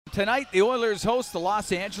Tonight, the Oilers host the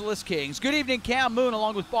Los Angeles Kings. Good evening, Cam Moon,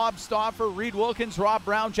 along with Bob Stauffer, Reed Wilkins, Rob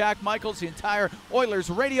Brown, Jack Michaels, the entire Oilers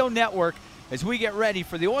radio network as we get ready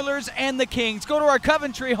for the Oilers and the Kings. Go to our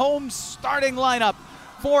Coventry home starting lineup.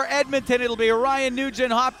 For Edmonton, it'll be Ryan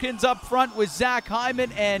Nugent-Hopkins up front with Zach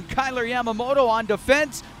Hyman and Kyler Yamamoto on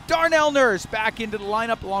defense. Darnell Nurse back into the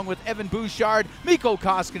lineup along with Evan Bouchard. Mikko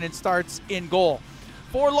Koskinen starts in goal.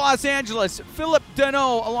 For Los Angeles, Philip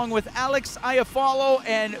Danault along with Alex Iafallo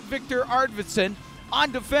and Victor Arvidsson.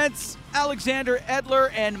 On defense, Alexander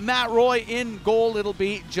Edler and Matt Roy. In goal, it'll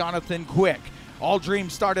be Jonathan Quick. All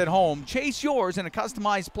dreams start at home. Chase yours in a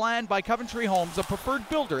customized plan by Coventry Homes, a preferred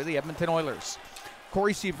builder of the Edmonton Oilers.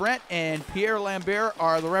 Corey Severette and Pierre Lambert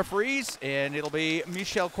are the referees, and it'll be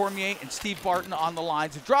Michel Cormier and Steve Barton on the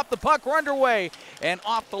lines. Drop the puck, we're underway, and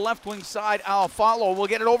off the left wing side, Iafallo will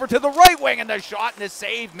get it over to the right wing, and the shot and the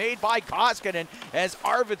save made by Koskinen as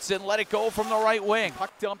Arvidsson let it go from the right wing.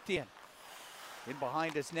 Puck dumped in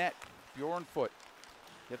behind his net. Bjornfoot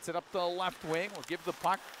gets it up the left wing. We'll give the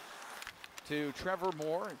puck to Trevor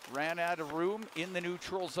Moore. Ran out of room in the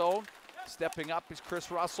neutral zone. Stepping up is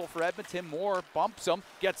Chris Russell for Edmonton. Moore bumps him,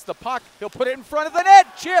 gets the puck. He'll put it in front of the net.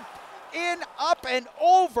 Chip in, up, and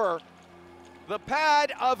over the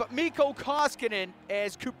pad of Mikko Koskinen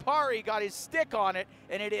as Kupari got his stick on it,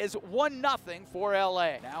 and it is 1-0 for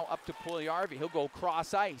LA. Now up to Puljujarvi. He'll go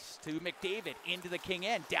cross ice to McDavid into the King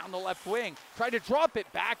end, down the left wing. Tried to drop it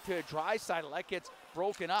back to Draisaitl. That gets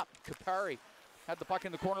broken up. Kupari had the puck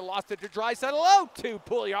in the corner, lost it to Draisaitl. Out to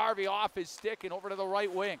Puljujarvi off his stick and over to the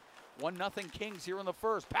right wing. 1-0 Kings here in the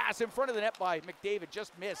first. Pass in front of the net by McDavid.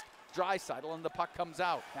 Just missed Draisaitl, and the puck comes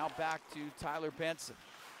out. Now back to Tyler Benson.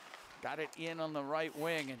 Got it in on the right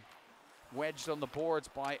wing and wedged on the boards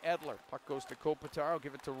by Edler. Puck goes to Kopitar. He'll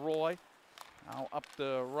give it to Roy. Now up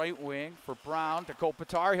the right wing for Brown to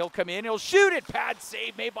Kopitar. He'll come in. He'll shoot it. Pad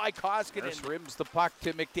save made by Koskinen. Rims the puck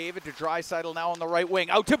to McDavid to Draisaitl now on the right wing.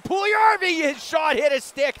 Out to Puljujarvi. His shot hit a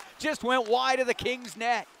stick. Just went wide of the Kings'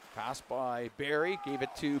 net. Pass by Barry, gave it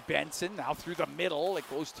to Benson. Now through the middle, it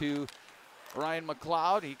goes to Ryan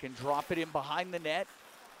McLeod. He can drop it in behind the net.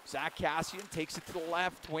 Zach Kassian takes it to the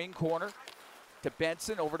left wing corner to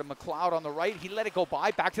Benson, over to McLeod on the right. He let it go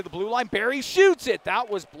by, back to the blue line. Barry shoots it. That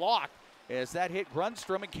was blocked as that hit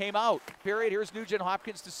Grundstrom and came out. Period. Here's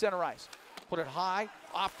Nugent-Hopkins to center ice. Put it high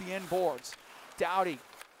off the end boards. Doughty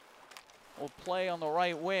will play on the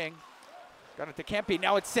right wing. Got it to Kempe.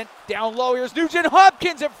 Now it's sent down low. Here's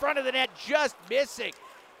Nugent-Hopkins in front of the net, just missing.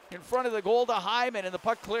 In front of the goal to Hyman, and the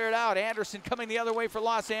puck cleared out. Anderson coming the other way for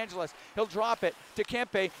Los Angeles. He'll drop it to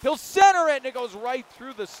Kempe. He'll center it, and it goes right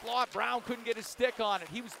through the slot. Brown couldn't get his stick on it.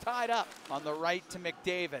 He was tied up on the right to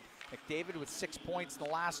McDavid. McDavid with 6 points in the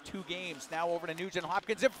last 2 games. Now over to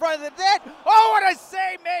Nugent-Hopkins in front of the net. Oh, what a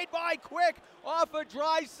save made by Quick off of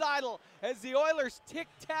Draisaitl as the Oilers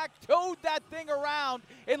tic-tac-toed that thing around,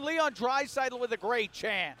 and Leon Draisaitl with a great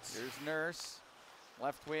chance. Here's Nurse.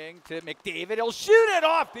 Left wing to McDavid. He'll shoot it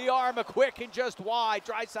off the arm of Quick and just wide.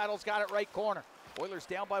 Draisaitl's got it right corner. Oilers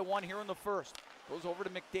down by 1 here in the first. Goes over to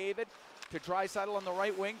McDavid, to Draisaitl on the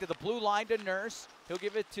right wing, to the blue line to Nurse. He'll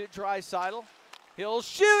give it to Draisaitl. He'll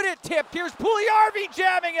shoot it, tipped. Here's Puljujarvi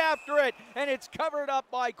jamming after it, and it's covered up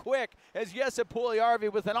by Quick as Jesse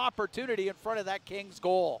Puljujarvi with an opportunity in front of that Kings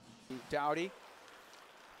goal. Doughty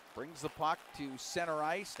brings the puck to center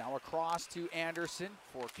ice. Now across to Anderson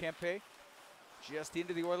for Kempe. Just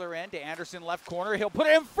into the Oiler end to Anderson, left corner. He'll put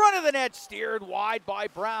it in front of the net, steered wide by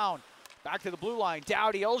Brown. Back to the blue line.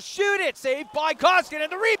 Doughty, he'll shoot it. Saved by Koskinen,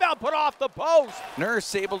 and the rebound put off the post.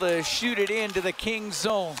 Nurse able to shoot it into the Kings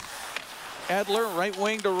zone. Edler, right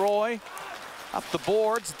wing to Roy. Up the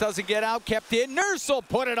boards, doesn't get out, kept in. Nurse will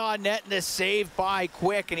put it on net, and the save by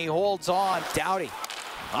Quick, and he holds on. Doughty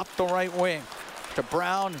up the right wing to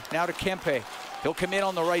Brown, now to Kempe. He'll come in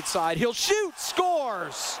on the right side. He'll shoot,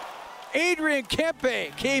 scores. Adrian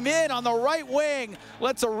Kempe came in on the right wing,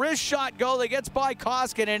 lets a wrist shot go that gets by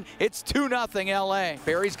Koskinen. It's 2-0 LA.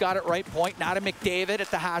 Barry's got it right point, now to McDavid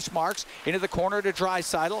at the hash marks, into the corner to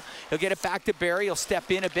Draisaitl. He'll get it back to Barry, he'll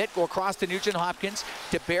step in a bit, go across to Nugent-Hopkins,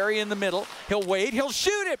 to Barry in the middle. He'll wait, he'll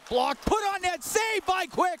shoot it, blocked, put on net, saved by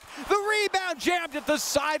Quick. The rebound jammed at the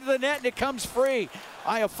side of the net, and it comes free.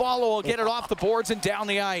 Iafallo will get it off the boards and down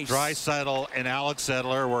the ice. Draisaitl and Alex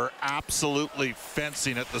Edler were absolutely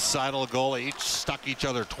fencing at the side of the goal. They each stuck each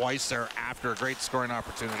other twice there after a great scoring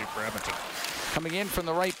opportunity for Edmonton. Coming in from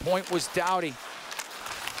the right point was Doughty.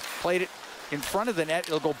 Played it in front of the net.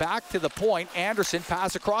 It'll go back to the point. Anderson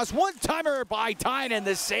pass across. One-timer by Tynan.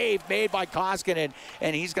 The save made by Koskinen,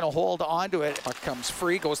 and he's going to hold on to it. Puck comes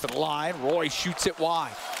free, goes to the line. Roy shoots it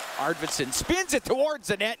wide. Arvidsson spins it towards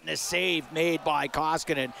the net, and a save made by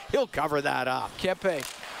Koskinen. He'll cover that up. Kempe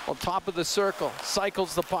on top of the circle,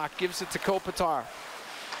 cycles the puck, gives it to Kopitar.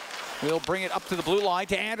 He'll bring it up to the blue line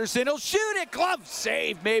to Anderson. He'll shoot it. Glove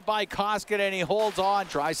save made by Koskinen. He holds on.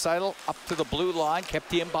 Draisaitl up to the blue line.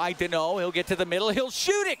 Kept in by Danault. He'll get to the middle. He'll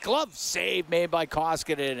shoot it. Glove save made by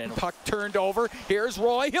Koskinen. And puck turned over. Here's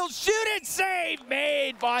Roy. He'll shoot it. Save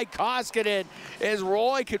made by Koskinen. As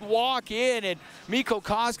Roy could walk in, and Mikko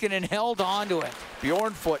Koskinen held on to it.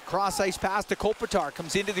 Bjornfoot, cross ice pass to Kopitar.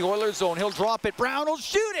 Comes into the Oilers zone. He'll drop it. Brown will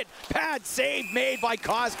shoot it. Pad save made by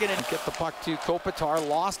Koskinen. Get the puck to Kopitar.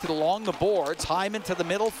 Lost it along the boards. Hyman to the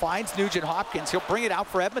middle. Finds Nugent Hopkins. He'll bring it out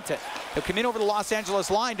for Edmonton. He'll come in over the Los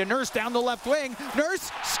Angeles line to Nurse down the left wing.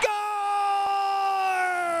 Nurse scores!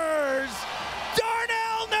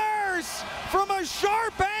 Darnell Nurse from a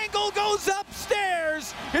sharp angle goes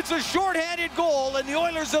upstairs. It's a shorthanded goal, and the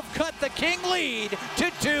Oilers have cut the King lead to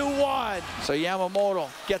 2-1. So Yamamoto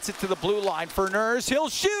gets it to the blue line for Nurse. He'll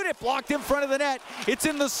shoot it, blocked in front of the net. It's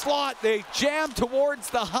in the slot. They jam towards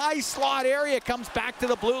the high slot area. Comes back to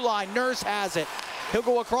the blue line. Nurse has it. He'll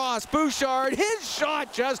go across. Bouchard, his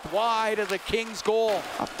shot just wide of the Kings' goal.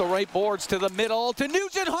 Up the right boards to the middle to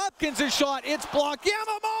Nugent Hopkins' shot. It's blocked.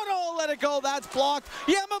 Yamamoto let it go. That's blocked.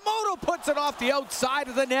 Yamamoto puts it off the outside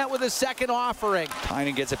of the net with a second offering.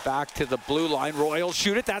 Tynan gets it back to the blue line. Roy will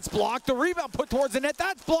shoot it. That's blocked. The rebound put towards the net.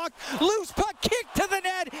 That's blocked. Loose puck kicked to the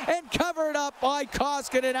net and covered up by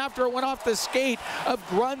Koskinen after it went off the skate of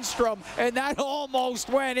Grundstrom. And that almost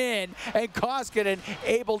went in. And Koskinen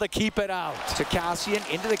able to keep it out. To Cassian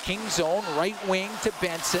into the Kings zone. Right wing to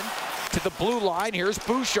Benson. To the blue line. Here's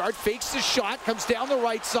Bouchard. Fakes the shot. Comes down the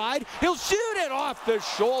right side. He'll shoot it off the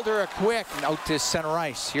shoulder a quick. And out to center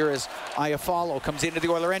ice. Here is Iafallo. Comes into the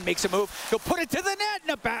Oiler end. Makes a move. He'll put it to the net.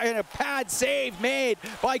 And a pad save made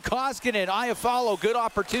by Koskinen. Iafallo. Good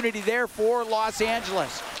opportunity there for Los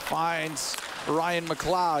Angeles. Finds Ryan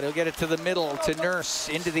McLeod. He'll get it to the middle to Nurse.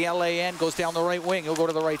 Into the LA end. Goes down the right wing. He'll go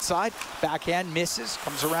to the right side. Backhand. Misses.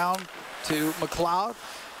 Comes around to McLeod.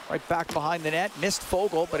 Right back behind the net. Missed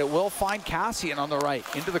Fogle, but it will find Cassian on the right.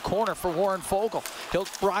 Into the corner for Warren Fogle. He'll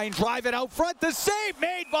try and drive it out front. The save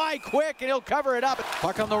made by Quick, and he'll cover it up.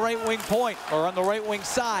 Puck on the right wing point, or on the right wing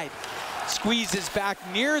side. Squeezes back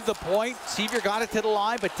near the point. Sevier got it to the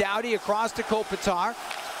line, but Doughty across to Kopitar.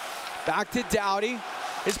 Back to Doughty.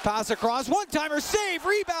 His pass across. One-timer save.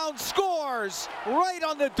 Rebound. Scores. Right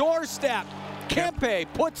on the doorstep. Kempe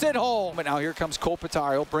puts it home. And now here comes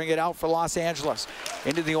Kopitar. He'll bring it out for Los Angeles.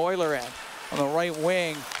 Into the Oiler end. On the right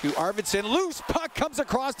wing to Arvidsson. Loose puck comes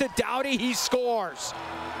across to Doughty. He scores.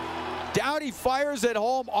 Doughty fires it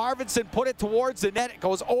home. Arvidsson put it towards the net. It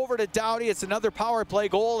goes over to Doughty. It's another power play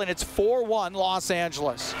goal, and it's 4-1 Los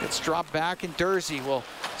Angeles. It's dropped back, and Dursey will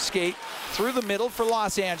skate through the middle for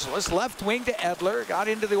Los Angeles. Left wing to Edler. Got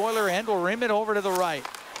into the Oiler end. Will rim it over to the right.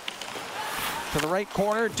 To the right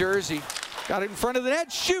corner, Dursey. Got it in front of the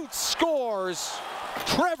net. Shoots. Scores.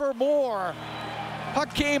 Trevor Moore.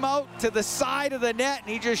 Puck came out to the side of the net, and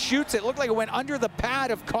he just shoots it. Looked like it went under the pad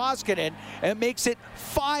of Koskinen, and makes it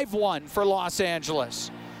 5-1 for Los Angeles.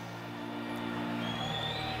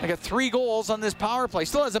 They got 3 goals on this power play.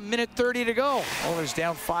 Still has a minute 30 to go. Oilers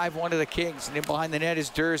down 5-1 to the Kings, and in behind the net is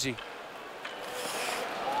Dursey.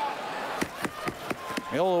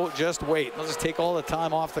 He'll just wait. They'll just take all the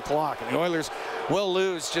time off the clock. And the Oilers will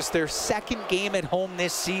lose just their second game at home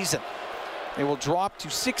this season. They will drop to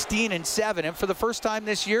 16-7, and for the first time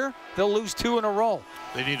this year, they'll lose 2 in a row.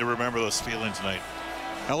 They need to remember those feelings tonight.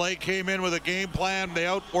 LA came in with a game plan. They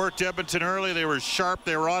outworked Edmonton early. They were sharp.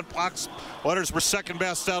 They were on pucks. Oilers were second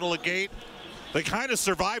best out of the gate. They kind of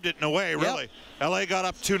survived it in a way, really. Yep. LA got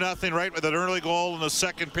up 2-0, right, with an early goal in the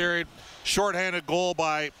second period. Shorthanded goal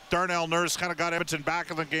by Darnell Nurse kind of got Edmonton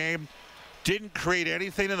back in the game. Didn't create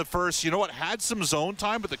anything in the first. You know what? Had some zone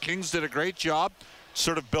time, but the Kings did a great job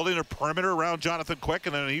sort of building a perimeter around Jonathan Quick,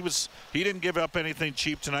 and then he didn't give up anything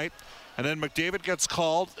cheap tonight. And then McDavid gets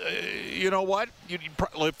called. You know what?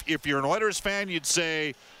 If you're an Oilers fan, you'd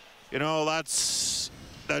say, you know, that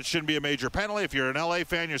shouldn't be a major penalty. If you're an LA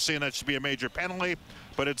fan, you're saying that should be a major penalty.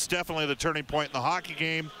 But it's definitely the turning point in the hockey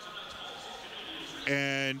game.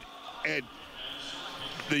 And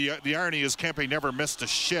the irony is Kempe never missed a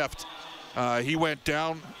shift. He went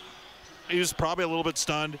down. He was probably a little bit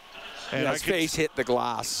stunned. And his face hit the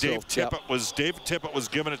glass. David Tippett was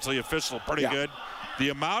giving it to the official pretty good. The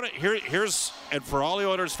amount of here's and for all the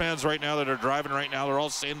Oilers fans right now that are driving right now, they're all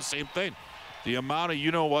saying the same thing. The amount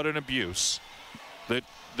of an abuse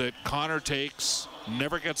that Connor takes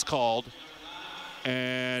never gets called,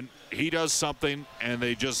 and he does something and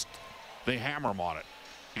they hammer him on it.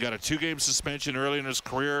 He got a 2-game suspension early in his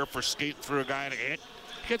career for skating through a guy and he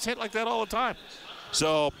gets hit like that all the time.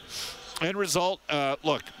 So, end result,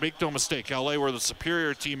 look, make no mistake, LA were the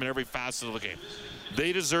superior team in every facet of the game.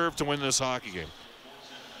 They deserved to win this hockey game.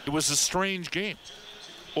 It was a strange game.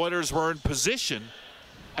 Oilers were in position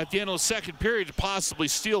at the end of the second period to possibly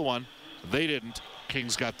steal one. They didn't.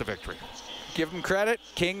 Kings got the victory. Give them credit.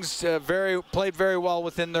 Kings played very well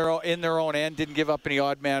in their own end. Didn't give up any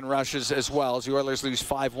odd man rushes as well as the Oilers lose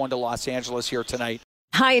 5-1 to Los Angeles here tonight.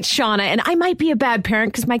 Hi, it's Shauna, and I might be a bad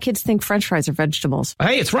parent because my kids think French fries are vegetables.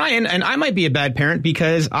 Hey, it's Ryan, and I might be a bad parent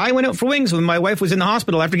because I went out for wings when my wife was in the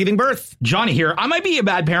hospital after giving birth. Johnny here. I might be a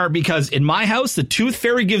bad parent because in my house, the tooth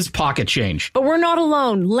fairy gives pocket change. But we're not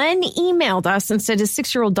alone. Len emailed us and said his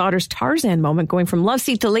 6-year-old daughter's Tarzan moment going from love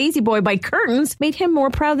seat to lazy boy by curtains made him more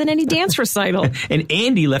proud than any dance recital. And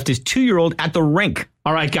Andy left his 2-year-old at the rink.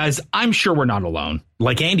 All right, guys, I'm sure we're not alone.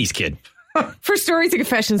 Like Andy's kid. For stories and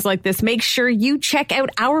confessions like this, make sure you check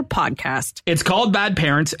out our podcast. It's called Bad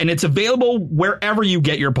Parents, and it's available wherever you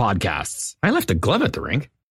get your podcasts. I left a glove at the rink.